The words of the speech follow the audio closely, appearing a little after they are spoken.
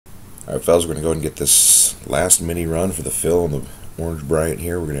Alright, fellas, we're going to go ahead and get this last mini run for the fill on the Orange Bryant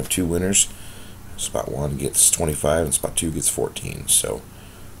here. We're going to have two winners. Spot 1 gets 25 and spot 2 gets 14. So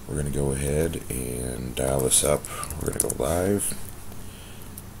we're going to go ahead and dial this up. We're going to go live.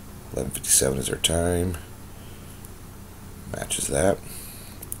 11:57 is our time. Matches that.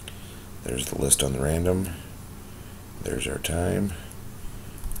 There's the list on the random. There's our time.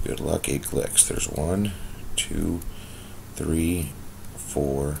 Good luck. 8 clicks. There's 1, 2, 3,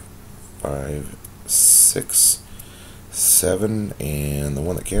 4, 5, 6, 7, and the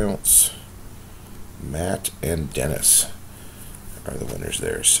one that counts, Matt and Dennis are the winners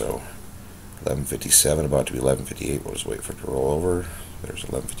there. So 11:57, about to be 11:58. We'll just wait for it to roll over. There's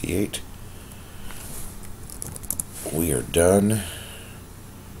 11:58. We are done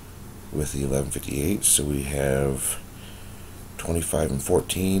with the 11:58. So we have 25 and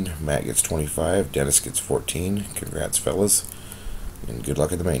 14. Matt gets 25. Dennis gets 14. Congrats, fellas, and good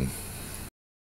luck in the main.